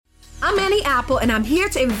I'm Annie Apple, and I'm here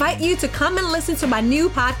to invite you to come and listen to my new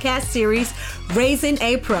podcast series, Raising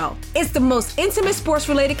a Pro. It's the most intimate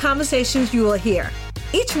sports-related conversations you will hear.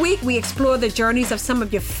 Each week, we explore the journeys of some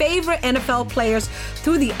of your favorite NFL players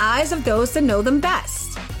through the eyes of those that know them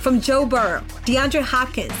best. From Joe Burrow, DeAndre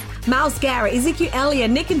Hopkins, Myles Garrett, Ezekiel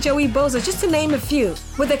Elliott, Nick and Joey Bosa, just to name a few.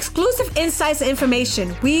 With exclusive insights and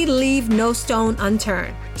information, we leave no stone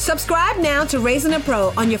unturned. Subscribe now to Raising a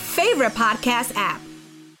Pro on your favorite podcast app.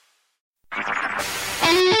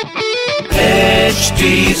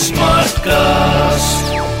 HD Smartcast.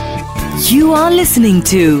 You are listening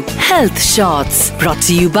to Health Shots brought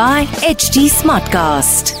to you by HD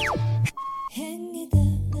Smartcast.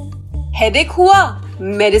 Headache हुआ,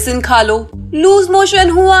 medicine खा लो. Loose motion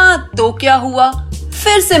हुआ तो क्या हुआ,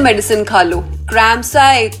 फिर से medicine खा लो. क्रैम्प्स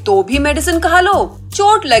आए तो भी मेडिसिन खा लो.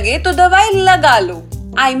 चोट लगे तो दवाई लगा लो.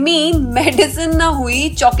 I mean, मेडिसिन ना हुई,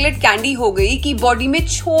 चॉकलेट कैंडी हो गई कि बॉडी में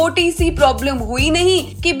छोटी सी प्रॉब्लम हुई नहीं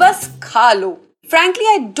कि बस खा लो. Frankly,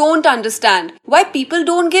 I don't understand why people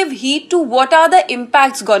don't give heed to what are the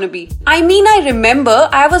impacts gonna be. I mean, I remember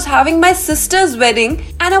I was having my sister's wedding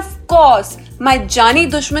and of course, my Jani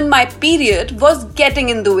Dushman, my period, was getting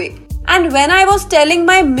in the way. And when I was telling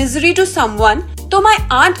my misery to someone, so my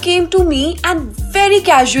aunt came to me and very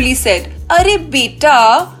casually said, "Arey beta,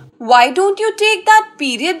 why don't you take that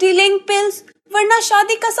period delaying pills? वरना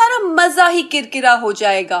शादी का सारा मजा ही किरकिरा हो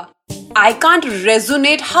जाएगा." I can't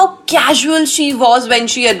resonate how casual she was when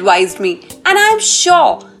she advised me. And I am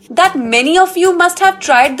sure that many of you must have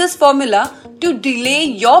tried this formula to delay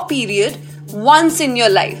your period once in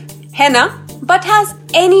your life. है ना? But has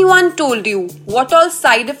anyone told you what all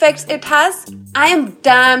side effects it has? I am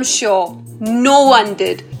damn sure no one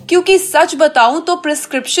did. क्योंकि सच बताऊं तो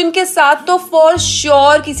prescription के साथ तो for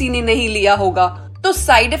sure किसी ने नहीं लिया होगा. तो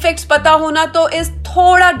साइड इफेक्ट्स पता होना तो इज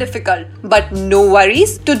थोड़ा difficult, but no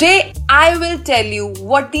worries. Today I will tell you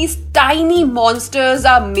what these tiny monsters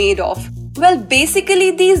are made of. Well,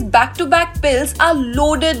 basically these back to back pills are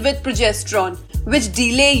loaded with progesterone which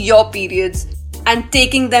delay your periods, and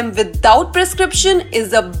taking them without prescription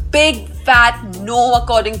is a big fat no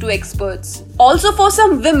according to experts. Also, for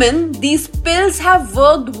some women, these pills have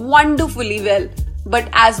worked wonderfully well. But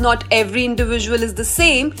as not every individual is the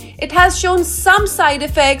same, it has shown some side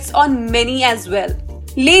effects on many as well.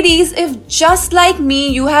 Ladies, if just like me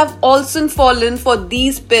you have also fallen for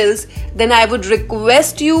these pills, then I would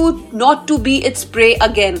request you not to be its prey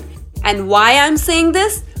again. And why I'm saying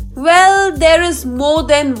this? Well, there is more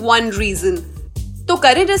than one reason. तो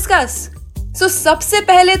करें discuss. So सबसे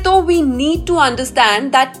पहले तो we need to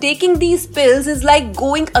understand that taking these pills is like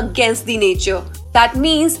going against the nature. That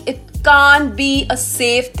means it can't be a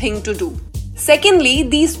safe thing to do. Secondly,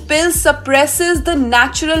 these pills suppresses the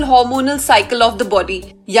natural hormonal cycle of the body.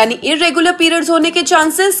 यानी irregular periods होने के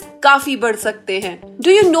chances काफी बढ़ सकते हैं.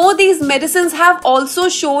 Do you know these medicines have also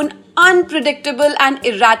shown unpredictable and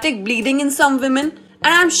erratic bleeding in some women?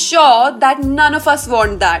 And I'm sure that none of us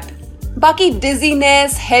want that. बाकी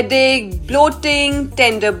dizziness, headache, bloating,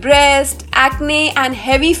 tender breast, acne and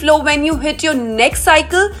heavy flow when you hit your next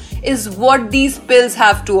cycle is what these pills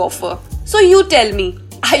have to offer. So you tell me,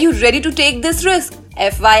 are you ready to take this risk?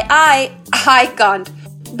 FYI, I can't.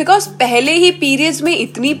 Because पहले ही periods में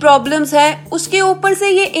इतनी problems है, उसके ऊपर से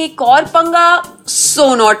ये एक और पंगा, so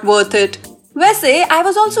not worth it. वैसे, I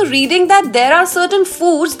was also reading that there are certain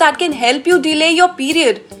foods that can help you delay your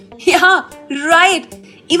period. Yeah, right.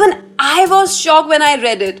 Even I was shocked when I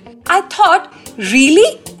read it. I thought, really?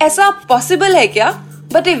 ऐसा possible है क्या?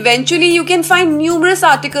 But eventually you can find numerous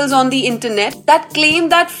articles on the internet that claim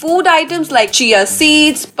that food items like chia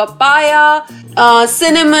seeds, papaya,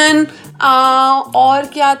 cinnamon, और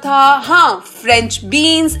क्या था? हाँ, French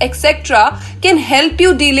beans, etc. can help you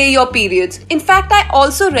delay your periods. In fact, I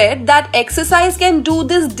also read that exercise can do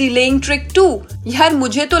this delaying trick too. यार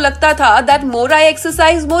मुझे तो लगता था that more I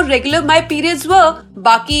exercise, more regular my periods were.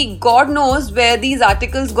 बाकी God knows where these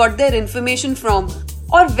articles got their information from.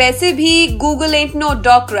 और वैसे भी Google ain't no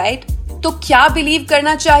doc, right? तो क्या बिलीव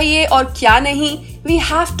करना चाहिए और क्या नहीं? We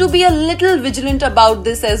have to be a little vigilant about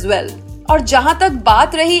this as well. और जहां तक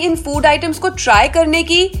बात रही इन फूड आइटम्स को ट्राई करने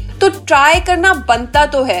की, तो ट्राई करना बनता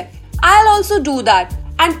तो है. I'll also do that.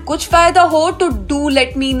 And कुछ फायदा हो तो do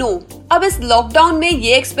let me know. अब इस लॉकडाउन में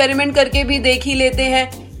ये एक्सपेरिमेंट करके भी देख ही लेते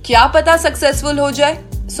हैं. क्या पता सक्सेसफुल हो जाए.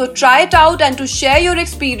 So try it out, and to share your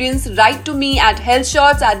experience, write to me at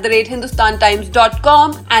healthshots@hindustantimes.com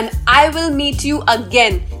and I will meet you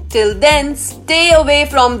again. Till then, stay away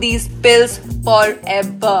from these pills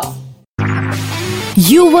forever.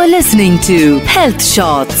 You were listening to Health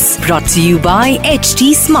Shots brought to you by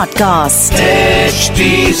HT Smartcast. HD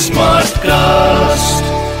Smartcast.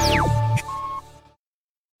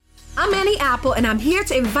 Apple, and I'm here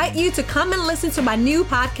to invite you to come and listen to my new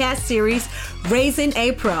podcast series, Raising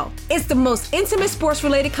a Pro. It's the most intimate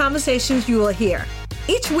sports-related conversations you will hear.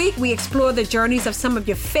 Each week, we explore the journeys of some of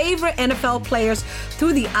your favorite NFL players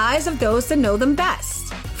through the eyes of those that know them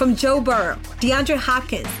best. From Joe Burrow, DeAndre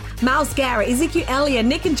Hopkins, Myles Garrett, Ezekiel Elliott,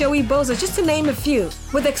 Nick and Joey Bosa, just to name a few.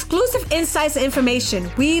 With exclusive insights and information,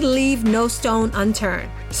 we leave no stone unturned.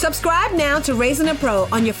 Subscribe now to Raising a Pro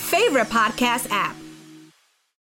on your favorite podcast app.